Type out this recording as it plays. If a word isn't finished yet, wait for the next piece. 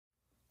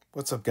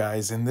What's up,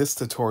 guys? In this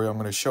tutorial I'm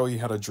going to show you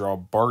how to draw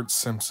Bart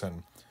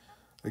Simpson.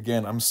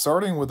 Again, I'm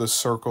starting with a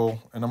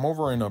circle and I'm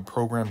over in a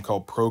program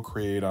called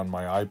Procreate on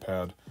my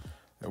iPad.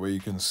 That way you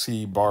can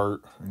see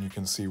Bart and you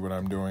can see what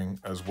I'm doing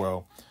as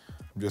well.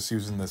 I'm just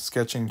using the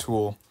sketching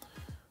tool.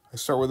 I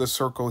start with a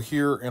circle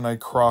here and I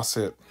cross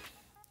it.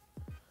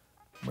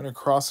 I'm going to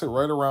cross it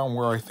right around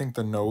where I think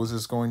the nose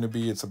is going to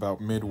be. It's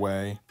about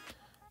midway.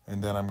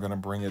 And then I'm going to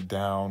bring it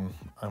down.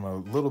 I'm a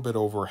little bit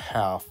over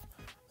half.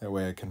 That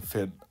way I can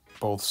fit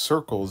both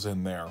circles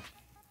in there.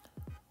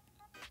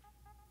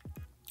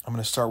 I'm going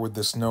to start with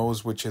this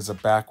nose, which is a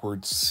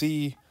backwards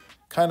C,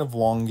 kind of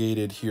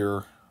elongated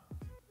here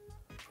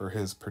for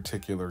his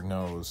particular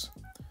nose.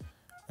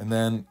 And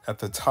then at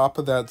the top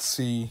of that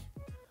C,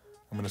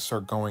 I'm going to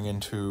start going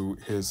into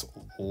his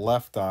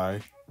left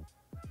eye,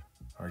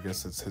 or I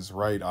guess it's his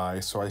right eye.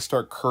 So I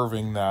start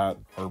curving that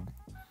or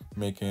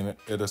making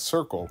it a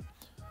circle.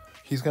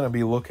 He's going to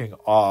be looking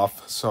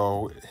off,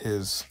 so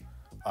his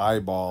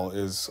eyeball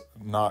is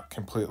not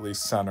completely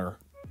center,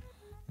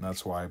 and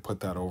that's why I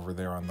put that over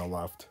there on the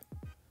left.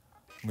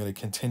 I'm going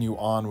to continue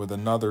on with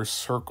another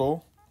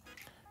circle,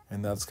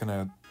 and that's going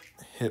to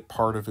hit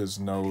part of his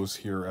nose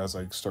here as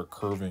I start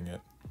curving it,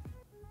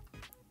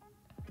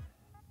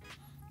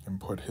 and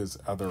put his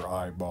other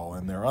eyeball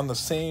in there on the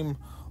same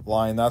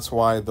line. That's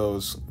why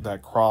that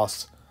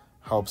cross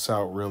helps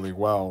out really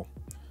well.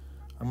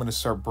 I'm going to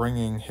start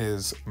bringing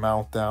his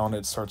mouth down.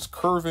 It starts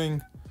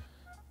curving,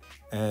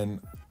 and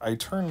I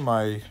turn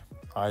my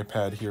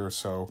iPad here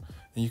so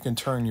you can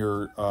turn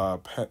your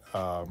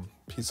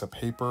piece of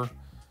paper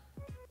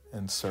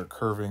and start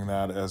curving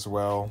that as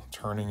well,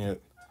 turning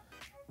it.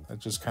 That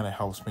just kind of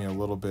helps me a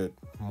little bit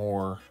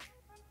more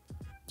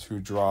to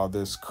draw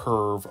this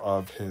curve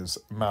of his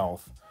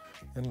mouth.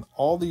 And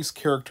all these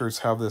characters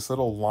have this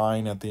little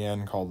line at the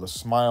end called the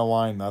smile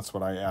line. That's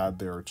what I add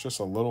there. It's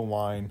just a little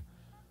line.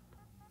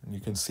 And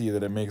you can see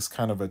that it makes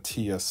kind of a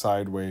T, a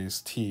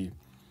sideways T.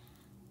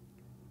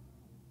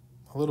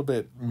 A little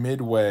bit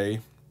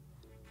midway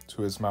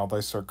to his mouth, I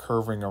start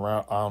curving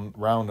around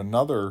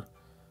another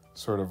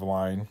sort of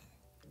line.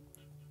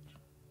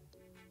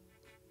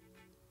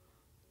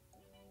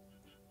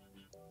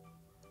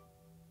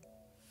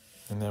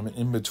 And then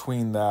in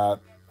between that,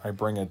 I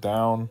bring it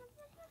down.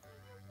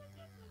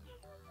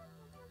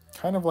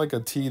 Kind of like a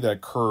T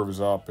that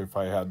curves up if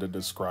I had to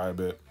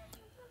describe it.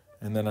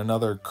 And then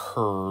another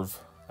curve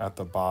at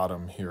the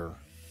bottom here.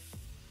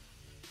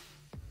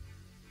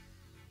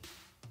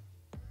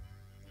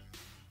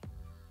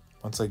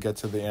 Once I get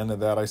to the end of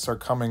that, I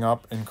start coming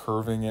up and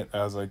curving it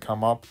as I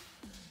come up.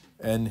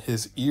 And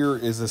his ear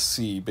is a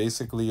C,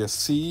 basically a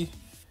C,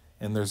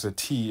 and there's a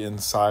T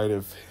inside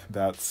of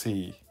that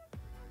C.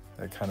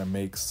 That kind of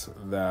makes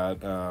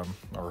that,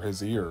 or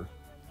his ear,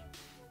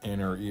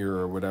 inner ear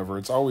or whatever.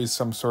 It's always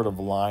some sort of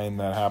line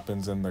that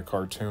happens in the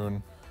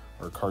cartoon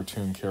or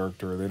cartoon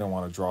character. They don't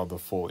want to draw the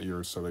full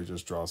ear, so they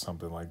just draw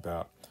something like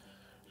that.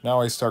 Now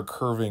I start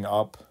curving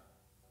up,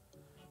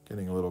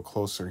 getting a little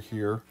closer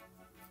here.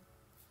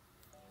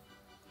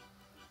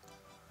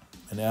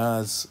 And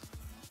as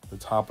the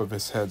top of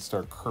his head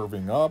start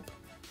curving up,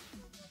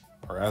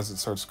 or as it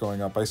starts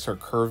going up, I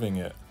start curving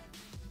it.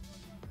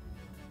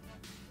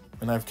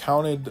 And I've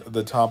counted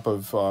the top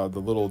of the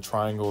little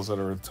triangles that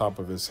are at the top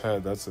of his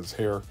head. That's his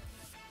hair.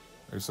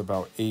 There's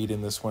about 8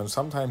 in this one.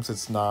 Sometimes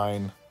it's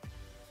 9.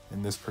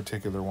 In this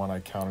particular one, I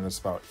counted it's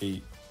about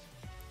 8.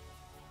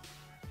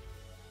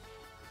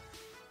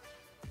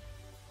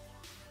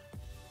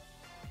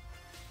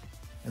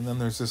 And then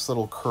there's this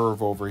little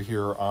curve over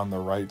here on the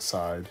right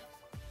side.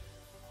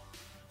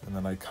 And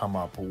then I come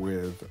up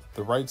with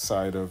the right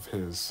side of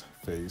his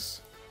face,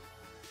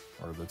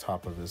 or the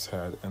top of his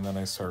head, and then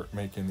I start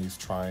making these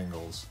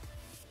triangles.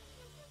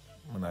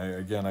 And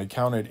I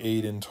counted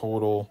 8 in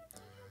total.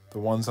 The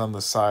ones on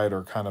the side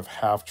are kind of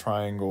half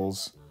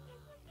triangles.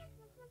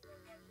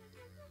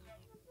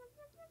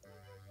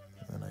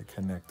 And then I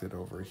connect it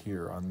over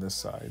here on this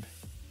side.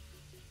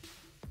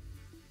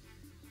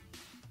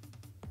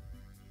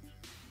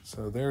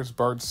 So there's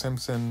Bart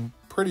Simpson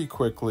pretty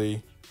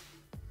quickly.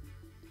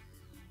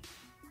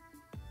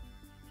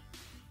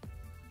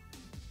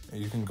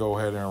 You can go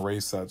ahead and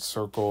erase that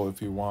circle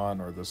if you want,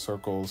 or the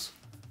circles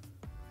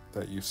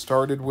that you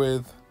started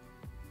with.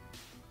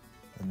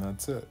 And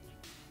that's it.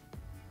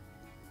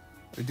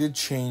 I did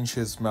change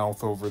his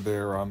mouth over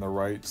there on the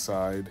right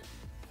side,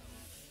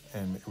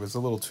 and it was a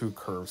little too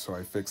curved, so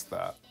I fixed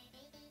that.